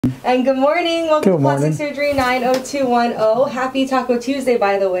And good morning. Welcome Good to Plastic morning. Surgery 90210. Happy Taco Tuesday,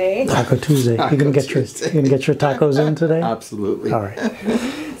 by the way. Taco Tuesday. You're gonna get your tacos in today? Absolutely. All right.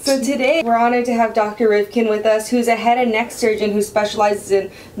 So today we're honored to have Dr. Rivkin with us, who's a head and neck surgeon who specializes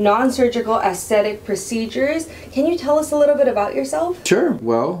in non-surgical aesthetic procedures. Can you tell us a little bit about yourself? Sure.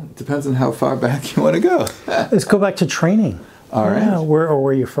 Well, it depends on how far back you want to go. Let's go back to training. All right. Yeah, where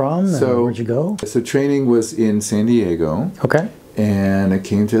are you from? And where'd you go? So training was in San Diego. Okay. And I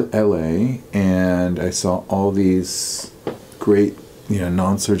came to LA and I saw all these great,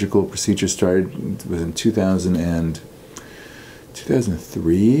 non-surgical procedures started within 2003,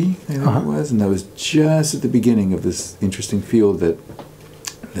 I think it was, and that was just at the beginning of this interesting field that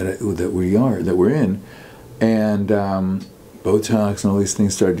we're in, and Botox and all these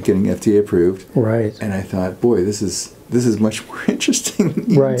things started getting FDA approved. Right. And I thought, boy, this is much more interesting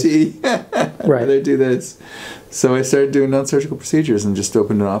than Right. ENT. I'd Right. rather do this. So I started doing non-surgical procedures and just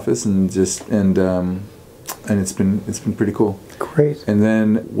opened an office and it's been pretty cool. Great. And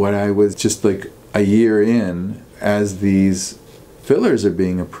then what I was just like a year in, as these fillers are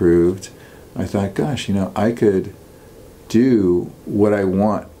being approved, I thought, gosh, I could do what I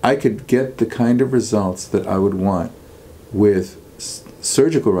want. I could get the kind of results that I would want with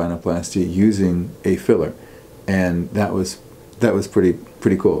surgical rhinoplasty using a filler, and that was pretty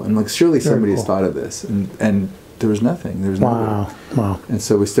cool. And like, surely somebody's thought of this, and there was nothing. There was nobody. Wow. And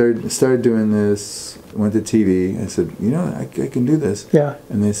so we started doing this. Went to TV. I said, I can do this. Yeah.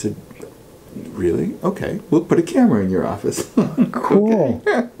 And they said, really? Okay, we'll put a camera in your office. Cool.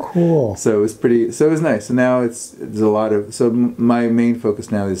 Okay. Cool. So it was pretty. So it was nice. So now there's a lot of. So my main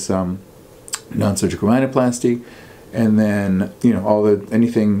focus now is non-surgical rhinoplasty, and then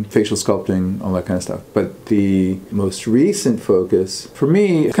anything facial sculpting, all that kind of stuff. But the most recent focus for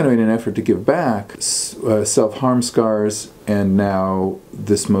me, kind of in an effort to give back, self-harm scars, and now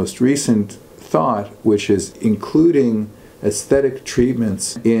this most recent thought, which is including aesthetic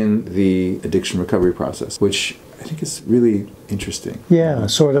treatments in the addiction recovery process, which I think is really interesting. Yeah,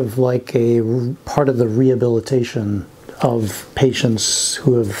 sort of like a part of the rehabilitation of patients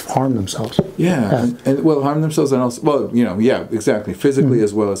who have harmed themselves. Yeah. And harm themselves, and also, exactly, physically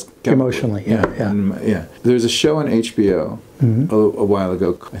as well as chemically. Emotionally, yeah. There's a show on HBO a while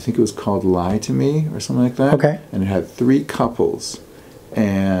ago. I think it was called Lie to Me or something like that. Okay. And it had three couples,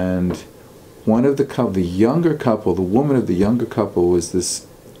 and one of the couple, the younger couple, the woman of the younger couple was this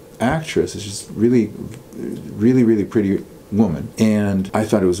actress. It's just really, really, really pretty woman, and I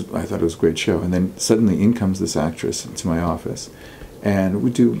thought it was a great show. And then suddenly in comes this actress into my office, and we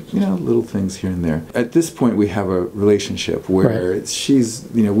do little things here and there. At this point, we have a relationship where she's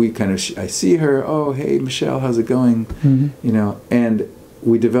I see her. Oh, hey Michelle, how's it going? And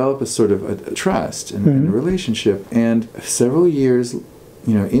we develop a sort of a trust and a relationship. And several years,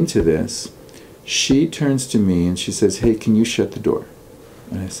 into this, she turns to me and she says, "Hey, can you shut the door?"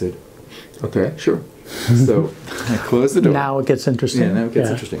 And I said, "Okay, sure." So I closed the door. Now it gets interesting. Yeah, now it gets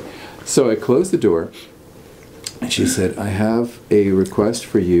interesting. So I closed the door, and she said, "I have a request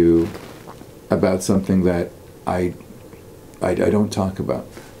for you about something that I don't talk about,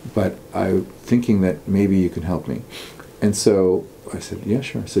 but I'm thinking that maybe you can help me." And so I said, "Yeah,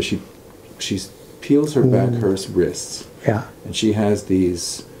 sure." So she peels her back, her wrists. Yeah. And she has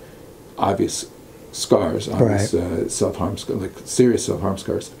these obvious scars, self-harm scars, like serious self-harm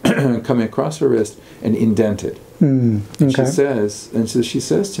scars, coming across her wrist and indented. And she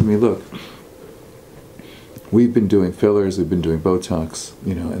says to me, "Look, we've been doing fillers, we've been doing Botox,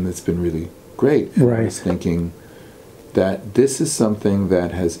 and it's been really great." And I was thinking that this is something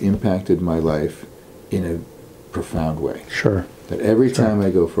that has impacted my life in a profound way. Sure. That every time I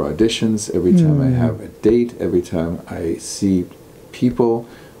go for auditions, every time I have a date, every time I see people,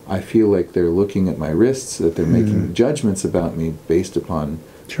 I feel like they're looking at my wrists, that they're making judgments about me based upon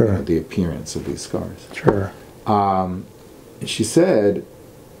the appearance of these scars. Sure. And she said,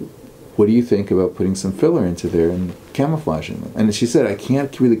 "What do you think about putting some filler into there and camouflaging them?" And she said, "I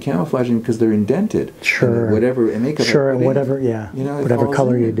can't really camouflage them because they're indented." Sure. And whatever makeup. Sure, whatever. Yeah. Whatever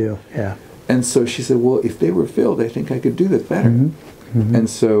color you do. Yeah. And so she said, "Well, if they were filled, I think I could do that better." And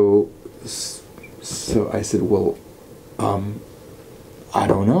so I said, "Well, I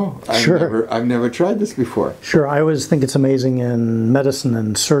don't know. I've never tried this before." Sure. I always think it's amazing in medicine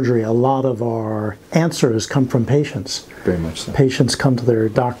and surgery. A lot of our answers come from patients. Very much so. Patients come to their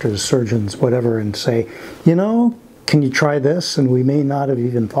doctors, surgeons, whatever, and say, "Can you try this?" And we may not have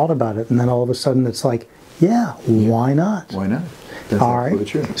even thought about it. And then all of a sudden it's like, yeah, why not? Why not? That's all right.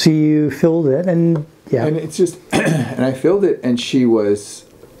 True. So you filled it, and and it's just, and I filled it, and she was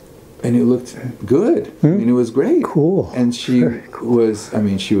and it looked good. I mean, it was great. Cool. And she was, I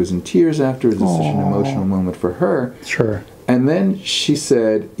mean, she was in tears afterwards. It was such an emotional moment for her. Sure. And then she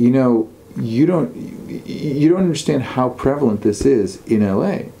said, you know, you don't understand how prevalent this is in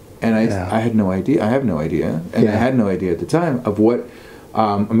LA. And I had no idea. I have no idea. And I had no idea at the time of what,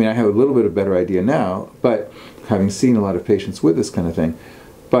 I mean, I have a little bit of better idea now, but having seen a lot of patients with this kind of thing.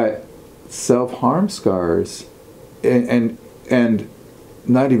 But self-harm scars, and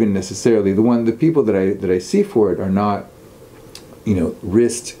not even necessarily the people that I see for it are not, you know,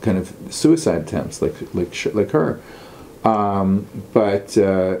 wrist kind of suicide attempts like her. But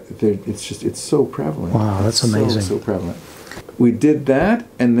it's so prevalent. Wow, that's amazing. So prevalent. We did that,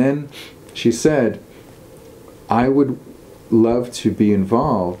 and then she said, I would love to be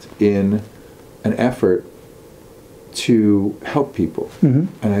involved in an effort to help people. And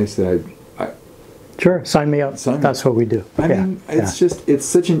I said, sure, sign me up. That's what we do. I mean, it's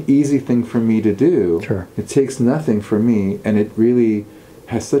such an easy thing for me to do. Sure. It takes nothing for me, and it really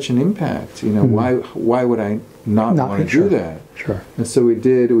has such an impact. You know, why would I not want to do that? Sure. And so we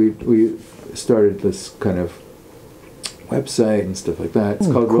did. We started this kind of website and stuff like that. It's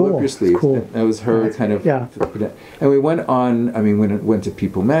called Roll Up Your Sleeves. Cool. That was her kind of. Yeah. And we went on. I mean, went to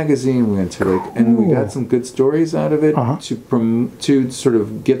People Magazine. We went to and we got some good stories out of it to sort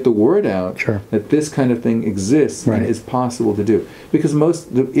of get the word out that this kind of thing exists and is possible to do. Because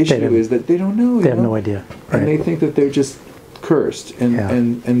the issue is that they don't know. They have no idea, and they think that they're just cursed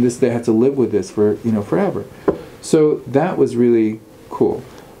and this they have to live with this for forever. So that was really cool.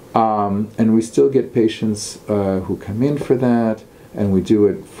 And we still get patients who come in for that, and we do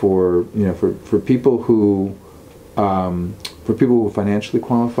it for people who financially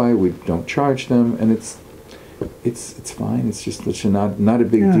qualify. We don't charge them, and it's fine. It's just such not a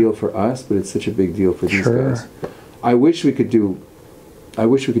big deal for us, but it's such a big deal for these guys. I wish we could do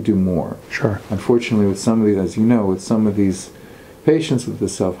more. Sure. Unfortunately, with some of these, as you know, with some of these patients with the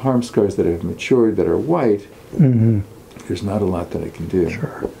self-harm scars that have matured that are white, there's not a lot that I can do.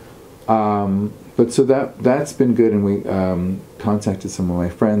 Sure. But so that's been good, and we contacted some of my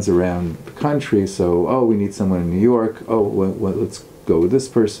friends around the country. So, we need someone in New York. Let's go with this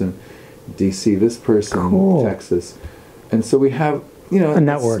person. DC, this person. Texas. And so we have,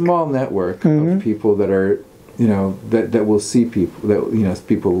 a small network of people that are, that will see people, that,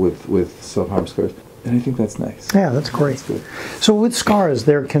 people with self-harm scars. And I think that's nice. Yeah, that's great. That's good. So with scars,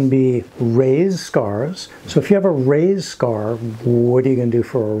 there can be raised scars. So if you have a raised scar, what are you going to do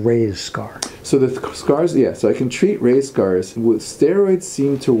for a raised scar? So the scars, so I can treat raised scars. With steroids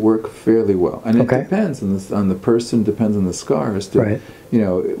seem to work fairly well. And it depends on the person, depends on the scar as to,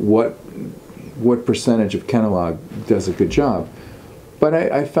 what percentage of Kenalog does a good job. But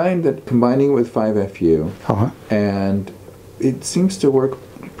I find that combining it with 5-FU, and it seems to work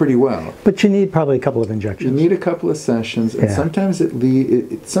pretty well. But you need probably a couple of injections. You need a couple of sessions, and sometimes it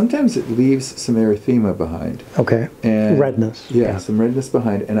leaves some erythema behind. Okay. And redness. Yeah, some redness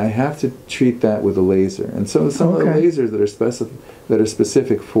behind, and I have to treat that with a laser. And so some of the lasers that are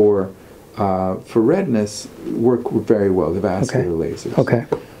specific for redness work very well. The vascular lasers. Okay.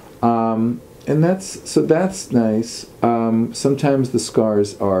 And that's nice. Sometimes the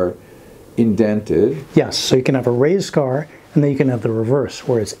scars are indented. Yes, so you can have a raised scar, and then you can have the reverse,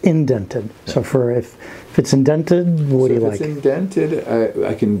 where it's indented. So if it's indented, what do you like? If it's indented,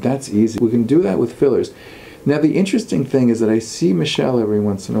 that's easy. We can do that with fillers. Now, the interesting thing is that I see Michelle every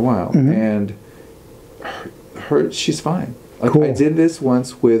once in a while, and she's fine. Cool. I did this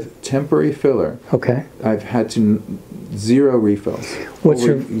once with temporary filler. Okay. I've had 0 refills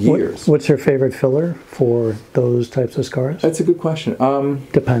over years. What's your favorite filler for those types of scars? That's a good question.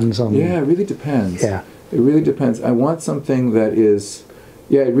 Depends on... Yeah, it really depends. Yeah. It really depends. I want something that is...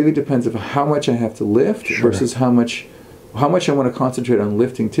 Yeah, it really depends on how much I have to lift versus how much I want to concentrate on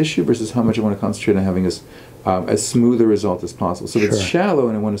lifting tissue versus how much I want to concentrate on having as smooth a result as possible. So if it's shallow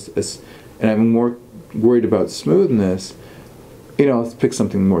and and I'm more worried about smoothness, I'll pick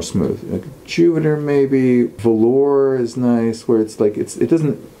something more smooth. Like Jupiter maybe, velour is nice, where it's like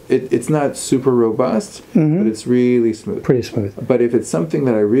it's not super robust, but it's really smooth. Pretty smooth. But if it's something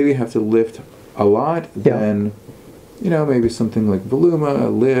that I really have to lift a lot, then maybe something like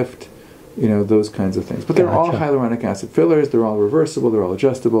Voluma, Lift, those kinds of things. But they're all hyaluronic acid fillers. They're all reversible. They're all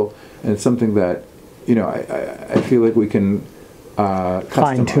adjustable, and it's something that I feel like we can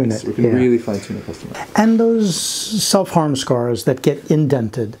fine tune it. We can really fine tune it, customize. And those self-harm scars that get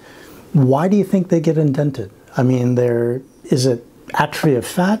indented, why do you think they get indented? I mean, is it atrophy of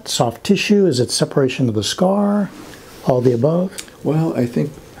fat, soft tissue? Is it separation of the scar? All the above? Well, I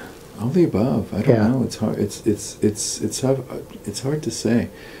think all the above. I don't know. It's hard. It's hard to say.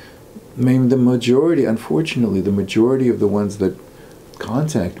 I mean, the majority, unfortunately, the majority of the ones that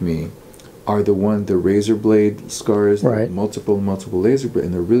contact me are the razor blade scars, right. multiple laser blade,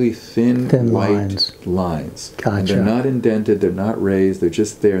 and they're really thin white lines. Gotcha. And they're not indented, they're not raised, they're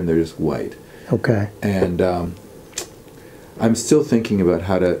just there and they're just white. Okay. And I'm still thinking about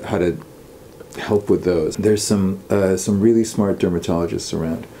how to help with those. There's some really smart dermatologists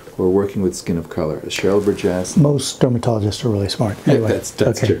around who are working with skin of color. Cheryl Burgess. Most dermatologists are really smart. Anyway. That's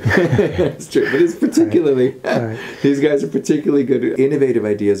okay. true. That's true. But it's particularly these guys are particularly good at innovative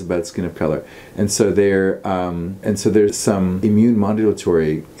ideas about skin of color, and so there's some immune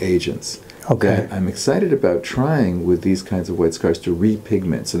modulatory agents that I'm excited about trying with these kinds of white scars to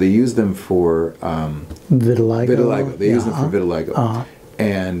repigment. So they use them for vitiligo. Vitiligo. They use them for vitiligo.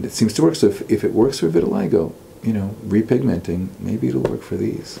 And it seems to work. So if it works for vitiligo, repigmenting, maybe it'll work for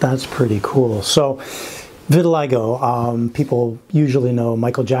these. That's pretty cool. So vitiligo, people usually know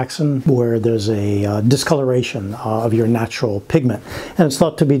Michael Jackson, where there's a discoloration of your natural pigment. And it's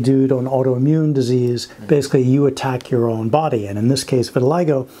thought to be due to an autoimmune disease. Basically, you attack your own body. And in this case,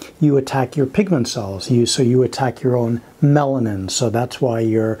 vitiligo, you attack your pigment cells. So you attack your own melanin. So that's why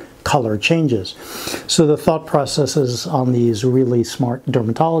your color changes. So the thought processes on these really smart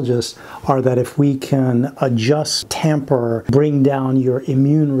dermatologists are that if we can adjust, tamper, bring down your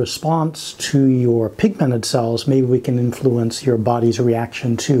immune response to your pigmented cells, maybe we can influence your body's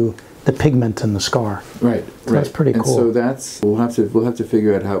reaction to the pigment in the scar. Right, so that's pretty cool. And so we'll have to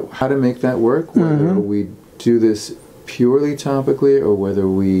figure out how to make that work, whether we do this purely topically or whether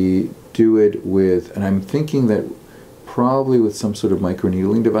we do it with, and I'm thinking that probably with some sort of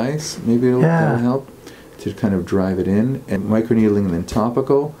microneedling device, maybe that'll help to kind of drive it in. And microneedling and then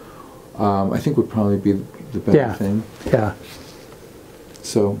topical, I think would probably be the better thing. Yeah.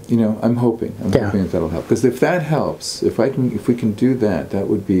 So I'm hoping that that'll help. Because if that helps, if we can do that, that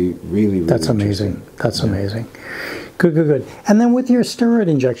would be really that's amazing. That's amazing. Good. And then with your steroid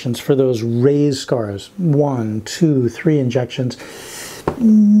injections for those raised scars, 1, 2, 3 injections.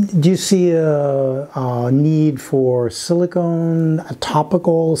 Do you see a need for silicone,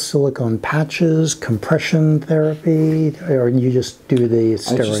 topical silicone patches, compression therapy, or you just do the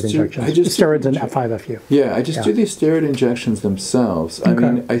steroid injections? I just steroids and 5-FU. Yeah, I just do these steroid injections themselves. I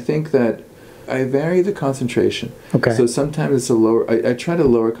mean, I think that I vary the concentration. Okay. So sometimes it's a lower. I try to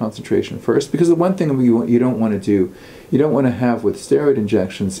lower concentration first, because the one thing you don't want to do, you don't want to have with steroid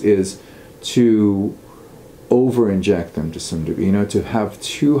injections is to over-inject them to some degree, to have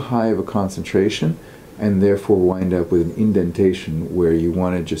too high of a concentration and therefore wind up with an indentation where you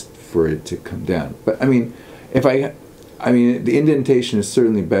want to just for it to come down. But I mean, the indentation is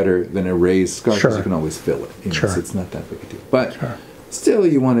certainly better than a raised scar because you can always fill it. So it's not that big a deal. But still,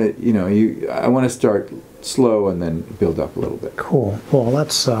 you want to, I want to start slow and then build up a little bit. Cool. Well,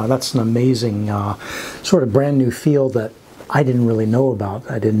 that's an amazing sort of brand new field that I didn't really know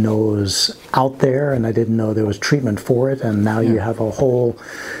about. I didn't know it was out there, and I didn't know there was treatment for it, and now you have a whole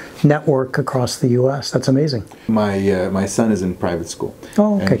network across the U.S. That's amazing. My son is in private school.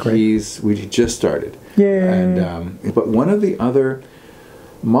 Oh, okay, and great. We just started. Yeah. And but one of the other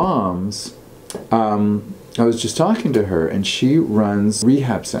moms, I was just talking to her, and she runs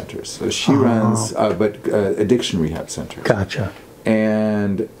rehab centers. So she runs, addiction rehab centers. Gotcha.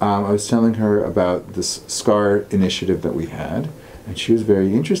 And I was telling her about this SCAR initiative that we had, and she was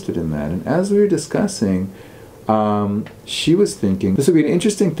very interested in that. And as we were discussing, she was thinking this would be an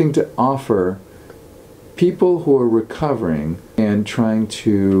interesting thing to offer people who are recovering and trying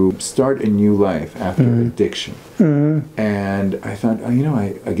to start a new life after addiction. And I thought,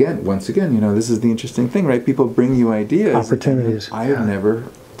 once again, this is the interesting thing, right? People bring you ideas. Opportunities. I have never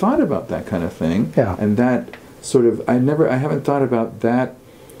thought about that kind of thing. Yeah. And that sort of, I haven't thought about that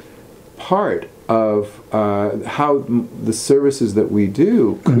part of how the services that we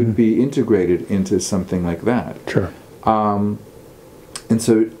do could be integrated into something like that. Sure. And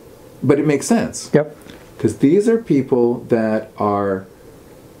so, but it makes sense. Yep. Because these are people that are,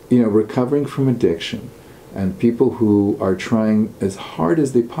 recovering from addiction, and people who are trying as hard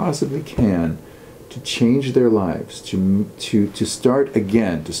as they possibly can to change their lives, to start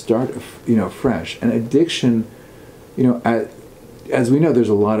again, to start fresh. And addiction, as we know, there's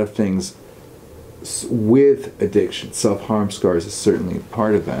a lot of things with addiction. Self-harm scars is certainly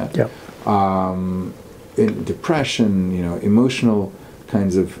part of that. Yep. In depression, emotional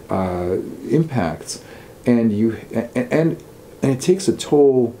kinds of impacts, and it takes a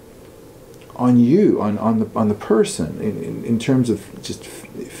toll on you, on the person, in terms of just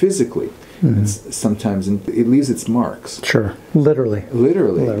physically. And sometimes it leaves its marks. Sure, literally,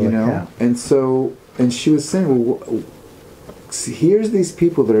 yeah. And so, and she was saying, well, here's these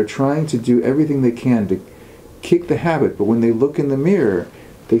people that are trying to do everything they can to kick the habit, but when they look in the mirror,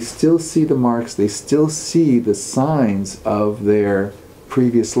 they still see the marks, they still see the signs of their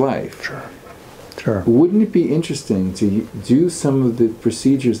previous life. Sure. Sure. Wouldn't it be interesting to do some of the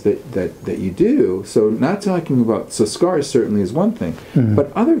procedures that you do? So not talking about, so scars certainly is one thing,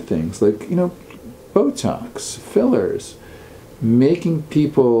 but other things like, you know, Botox, fillers, making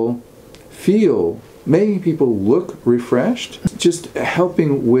people look refreshed, just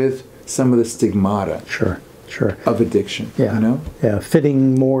helping with some of the stigmata of addiction. Yeah. You know? Yeah,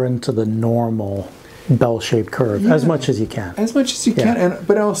 fitting more into the normal bell-shaped curve as much as you can. As much as you can,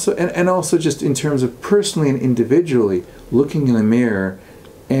 but also just in terms of personally and individually looking in the mirror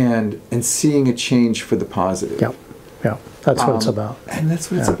and seeing a change for the positive. Yep. Yeah, that's what it's about. And that's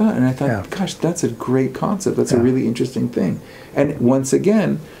what it's about. And I thought, gosh, that's a great concept. That's a really interesting thing. And once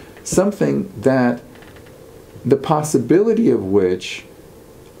again, something that the possibility of which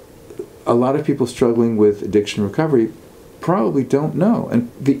a lot of people struggling with addiction recovery probably don't know,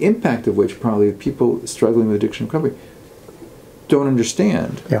 and the impact of which probably people struggling with addiction recovery don't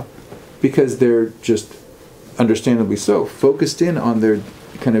understand. Yeah. Because they're just, understandably so, focused in on their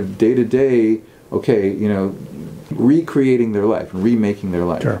kind of day-to-day, okay, you know, recreating their life and remaking their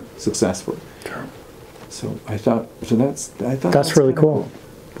life successfully. Sure. So I thought that's really cool.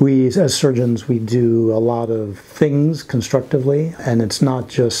 We, as surgeons, we do a lot of things constructively, and it's not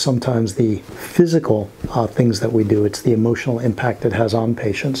just sometimes the physical things that we do, it's the emotional impact it has on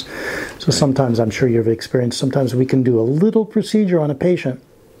patients. So sometimes, I'm sure you've experienced, sometimes we can do a little procedure on a patient,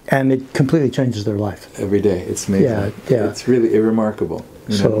 and it completely changes their life. Every day. It's amazing. Yeah. It's really remarkable.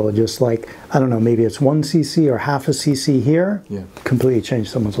 So just like, I don't know, maybe it's 1 cc or half a cc here, completely change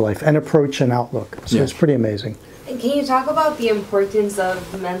someone's life and approach and outlook. So it's pretty amazing. And can you talk about the importance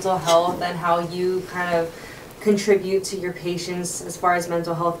of mental health and how you kind of contribute to your patients as far as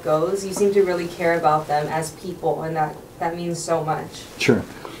mental health goes? You seem to really care about them as people, and that means so much. Sure.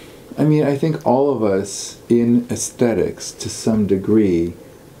 I mean, I think all of us in aesthetics, to some degree,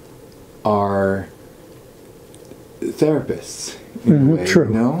 are therapists in a way. True.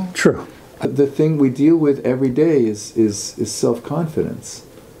 You know? True. The thing we deal with every day is self-confidence,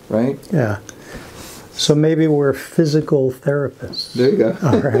 right? Yeah. So maybe we're physical therapists. There you go.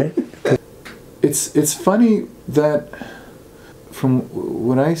 All right. It's funny that from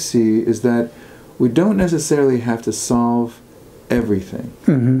what I see is that we don't necessarily have to solve everything.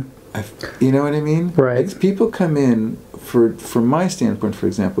 You know what I mean? Right. Like people come in, from my standpoint, for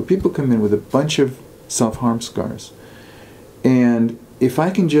example, people come in with a bunch of self-harm scars. And if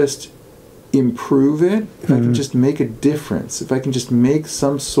I can just improve it, if I can just make a difference, if I can just make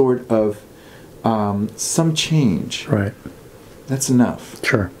some sort of some change, that's enough.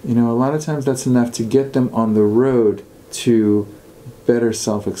 Sure. You know, a lot of times that's enough to get them on the road to better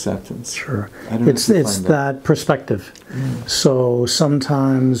self-acceptance. Sure. I don't know It's if you find that perspective. So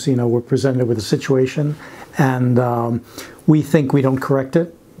sometimes, you know, we're presented with a situation and we think we don't correct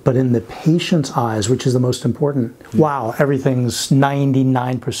it, but in the patient's eyes, which is the most important, wow, everything's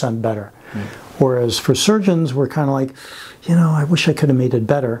 99% better. Whereas for surgeons, we're kind of like, you know, I wish I could have made it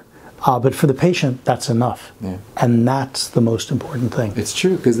better. But for the patient, that's enough. And that's the most important thing. It's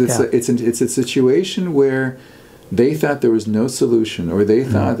true, because it's a situation where they thought there was no solution, or they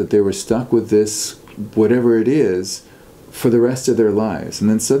thought that they were stuck with this, whatever it is, for the rest of their lives. And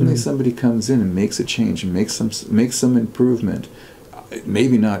then suddenly somebody comes in and makes a change and makes some improvement.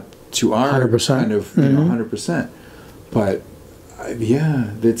 Maybe not to our 100%. kind of 100%, but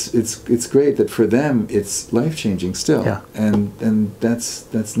it's great that for them it's life-changing still. And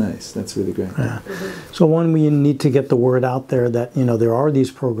that's nice. That's really great. So one, we need to get the word out there that, you know, there are these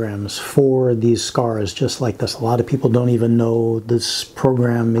programs for these scars just like this. A lot of people don't even know this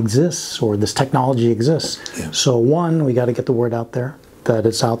program exists or this technology exists. So one, we got to get the word out there that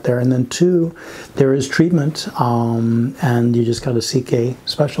it's out there, and then two, there is treatment, and you just got to seek a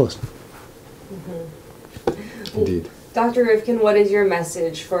specialist. Indeed. Dr. Rivkin, what is your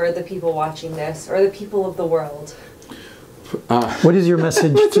message for the people watching this, or the people of the world? What is your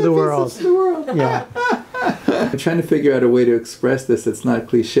message to the world? Yeah. I'm trying to figure out a way to express this that's not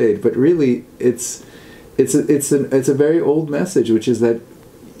cliched, but really it's a very old message, which is that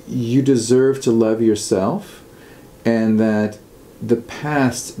you deserve to love yourself, and that the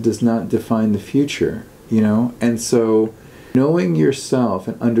past does not define the future, you know? And so knowing yourself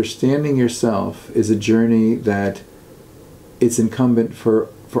and understanding yourself is a journey that it's incumbent for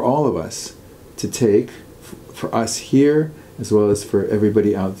all of us to take, for us here as well as for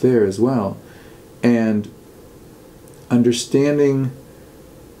everybody out there as well. And understanding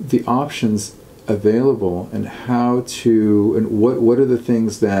the options available, and how to, and what are the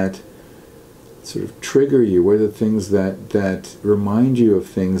things that sort of trigger you, what are the things that remind you of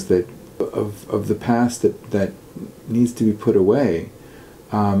things that of the past that needs to be put away,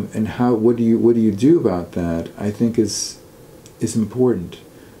 and what do you do about that, I think is important,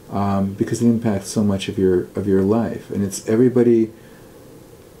 because it impacts so much of your life, and it's everybody,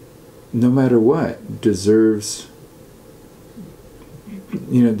 no matter what, deserves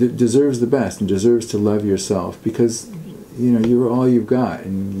the best and deserves to love yourself, because you're all you've got,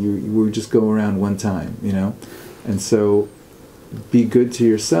 and you will just go around one time, and so be good to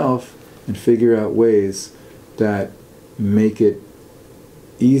yourself and figure out ways that make it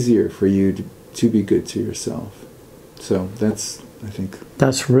easier for you to be good to yourself. So that's, I think,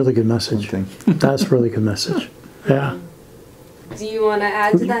 that's a really good message. That's a really good message. Yeah. Do you want to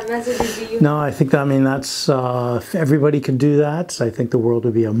add to that message? Or do you? No, I think, that's, if everybody could do that, I think the world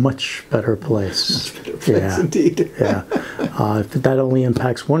would be a much better place. Much better place, indeed. Yeah. If that only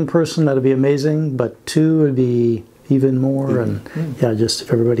impacts one person, that'd be amazing, but two would be even more. And just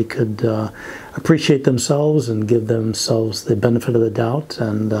if everybody could appreciate themselves and give themselves the benefit of the doubt,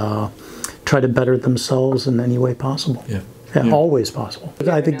 and try to better themselves in any way possible. Yeah, always possible.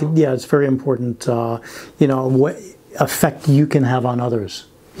 I think, it's very important, what effect you can have on others.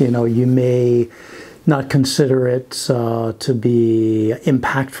 You may not consider it to be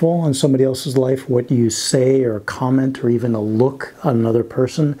impactful on somebody else's life, what you say or comment or even a look on another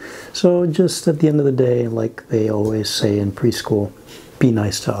person. So just at the end of the day, like they always say in preschool, be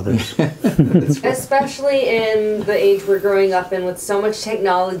nice to others. Especially in the age we're growing up in with so much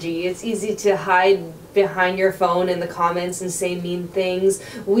technology, it's easy to hide behind your phone in the comments and say mean things.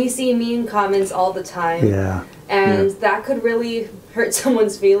 We see mean comments all the time. Yeah. And that could really hurt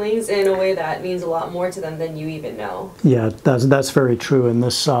someone's feelings in a way that means a lot more to them than you even know. Yeah, that's very true. In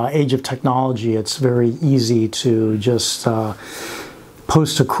this age of technology, it's very easy to just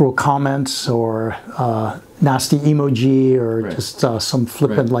post a cruel comment or nasty emoji, or just some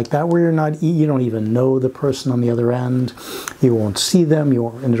flippant like that, where you don't even know the person on the other end. You won't see them, you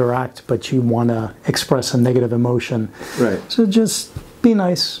won't interact, but you want to express a negative emotion. Right. So just be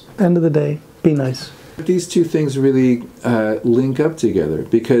nice. End of the day, be nice. These two things really link up together,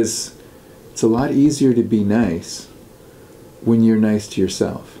 because it's a lot easier to be nice when you're nice to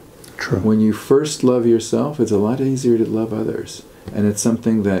yourself. True. When you first love yourself, it's a lot easier to love others. And it's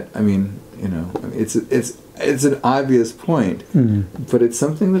something that, it's an obvious point, but it's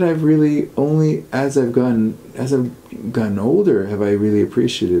something that I've really only, as I've gotten older, have I really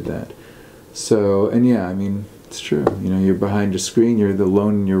appreciated that. So, and it's true. You're behind a screen, you're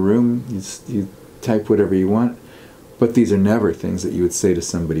alone in your room, you type whatever you want, but these are never things that you would say to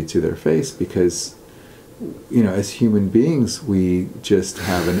somebody to their face, because as human beings, we just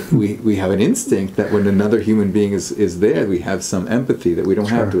have we have an instinct that when another human being is there, we have some empathy that we don't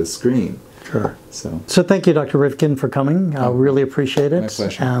have to a screen. Sure. So thank you, Dr. Rivkin, for coming. I really appreciate it. My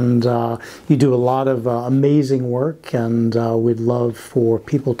pleasure. And you do a lot of amazing work, and we'd love for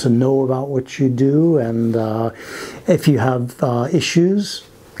people to know about what you do. And if you have issues,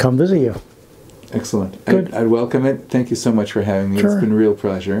 come visit you. Excellent. Good. I'd welcome it. Thank you so much for having me. Sure. It's been a real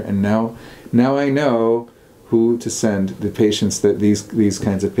pleasure. And now I know who to send the patients, these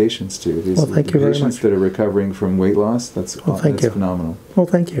kinds of patients to. Well, thank you very much. Patients that are recovering from weight loss. That's phenomenal. Well,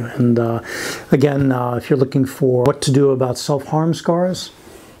 thank you. And again, if you're looking for what to do about self-harm scars,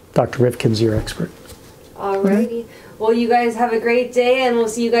 Dr. Rivkin's your expert. Alrighty. Well, you guys have a great day, and we'll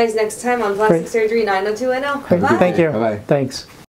see you guys next time on Plastic Surgery 90210. Thank you. Bye-bye. Thanks.